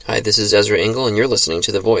this is Ezra Engel, and you're listening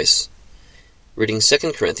to The Voice. Reading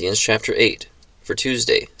 2 Corinthians chapter 8 for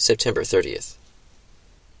Tuesday, September 30th.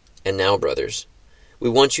 And now, brothers, we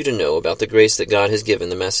want you to know about the grace that God has given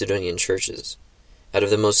the Macedonian churches. Out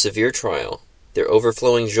of the most severe trial, their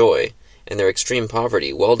overflowing joy and their extreme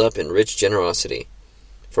poverty welled up in rich generosity.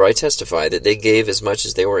 For I testify that they gave as much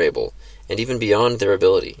as they were able, and even beyond their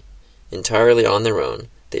ability. Entirely on their own,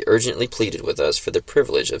 they urgently pleaded with us for the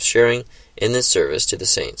privilege of sharing in this service to the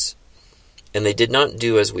saints. And they did not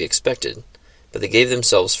do as we expected, but they gave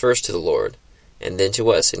themselves first to the Lord, and then to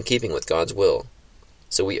us in keeping with God's will.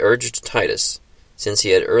 So we urged Titus, since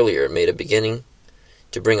he had earlier made a beginning,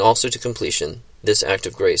 to bring also to completion this act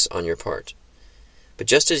of grace on your part. But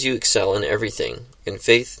just as you excel in everything, in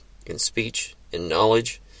faith, in speech, in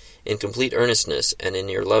knowledge, in complete earnestness, and in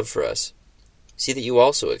your love for us, see that you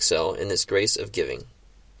also excel in this grace of giving.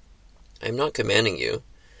 I am not commanding you,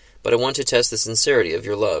 but I want to test the sincerity of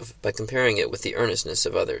your love by comparing it with the earnestness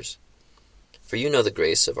of others. For you know the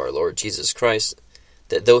grace of our Lord Jesus Christ,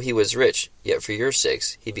 that though he was rich, yet for your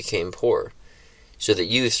sakes he became poor, so that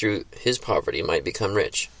you through his poverty might become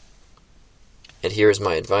rich. And here is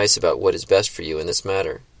my advice about what is best for you in this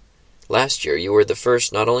matter. Last year you were the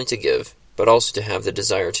first not only to give, but also to have the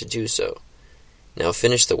desire to do so. Now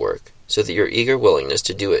finish the work, so that your eager willingness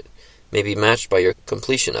to do it may be matched by your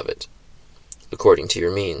completion of it, according to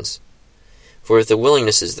your means. For if the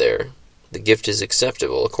willingness is there, the gift is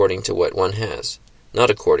acceptable according to what one has, not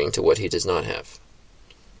according to what he does not have.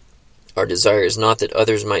 Our desire is not that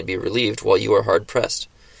others might be relieved while you are hard-pressed,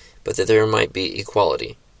 but that there might be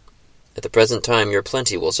equality. At the present time your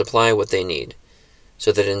plenty will supply what they need,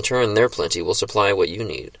 so that in turn their plenty will supply what you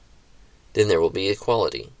need. Then there will be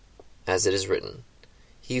equality, as it is written,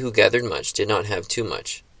 He who gathered much did not have too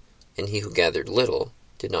much, and he who gathered little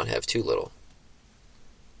did not have too little.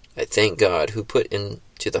 I thank God who put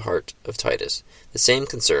into the heart of Titus the same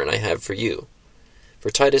concern I have for you. For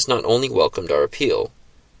Titus not only welcomed our appeal,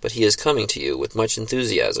 but he is coming to you with much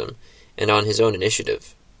enthusiasm and on his own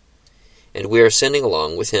initiative. And we are sending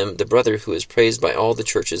along with him the brother who is praised by all the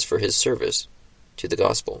churches for his service to the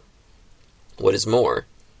gospel. What is more,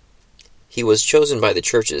 he was chosen by the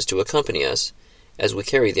churches to accompany us as we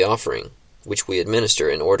carry the offering, which we administer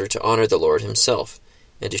in order to honor the Lord himself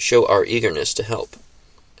and to show our eagerness to help.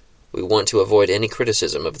 We want to avoid any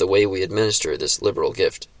criticism of the way we administer this liberal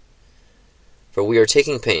gift. For we are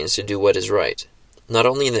taking pains to do what is right, not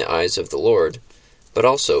only in the eyes of the Lord, but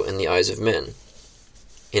also in the eyes of men.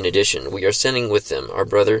 In addition, we are sending with them our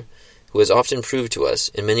brother, who has often proved to us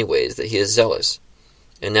in many ways that he is zealous,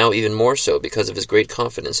 and now even more so because of his great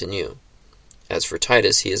confidence in you. As for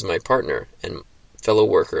Titus, he is my partner and fellow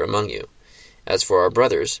worker among you. As for our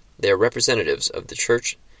brothers, they are representatives of the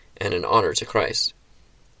church and an honor to Christ.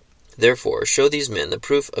 Therefore, show these men the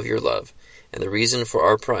proof of your love and the reason for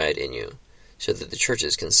our pride in you, so that the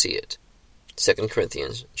churches can see it. 2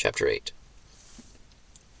 Corinthians chapter 8.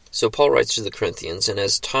 So Paul writes to the Corinthians, and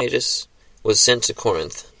as Titus was sent to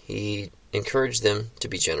Corinth, he encouraged them to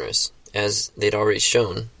be generous, as they'd already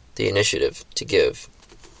shown the initiative to give.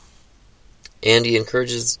 And he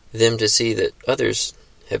encourages them to see that others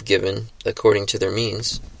have given according to their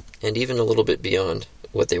means, and even a little bit beyond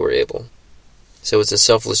what they were able. So it's a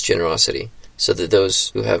selfless generosity, so that those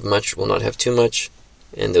who have much will not have too much,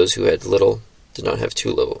 and those who had little did not have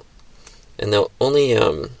too little. And the only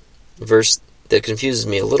verse that confuses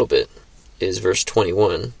me a little bit is verse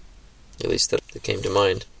 21, at least that came to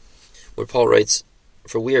mind, where Paul writes,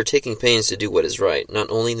 For we are taking pains to do what is right, not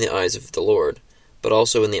only in the eyes of the Lord, but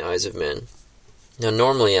also in the eyes of men. Now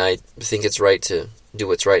normally I think it's right to do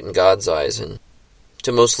what's right in God's eyes, and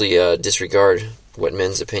to mostly disregard what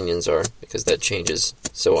men's opinions are, because that changes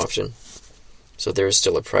so often. So there is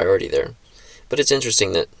still a priority there. But it's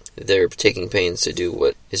interesting that they're taking pains to do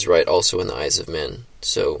what is right also in the eyes of men.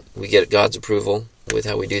 So we get God's approval with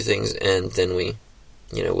how we do things, and then we,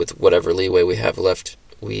 with whatever leeway we have left,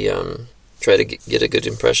 we try to get a good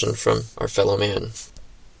impression from our fellow man.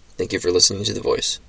 Thank you for listening to The Voice.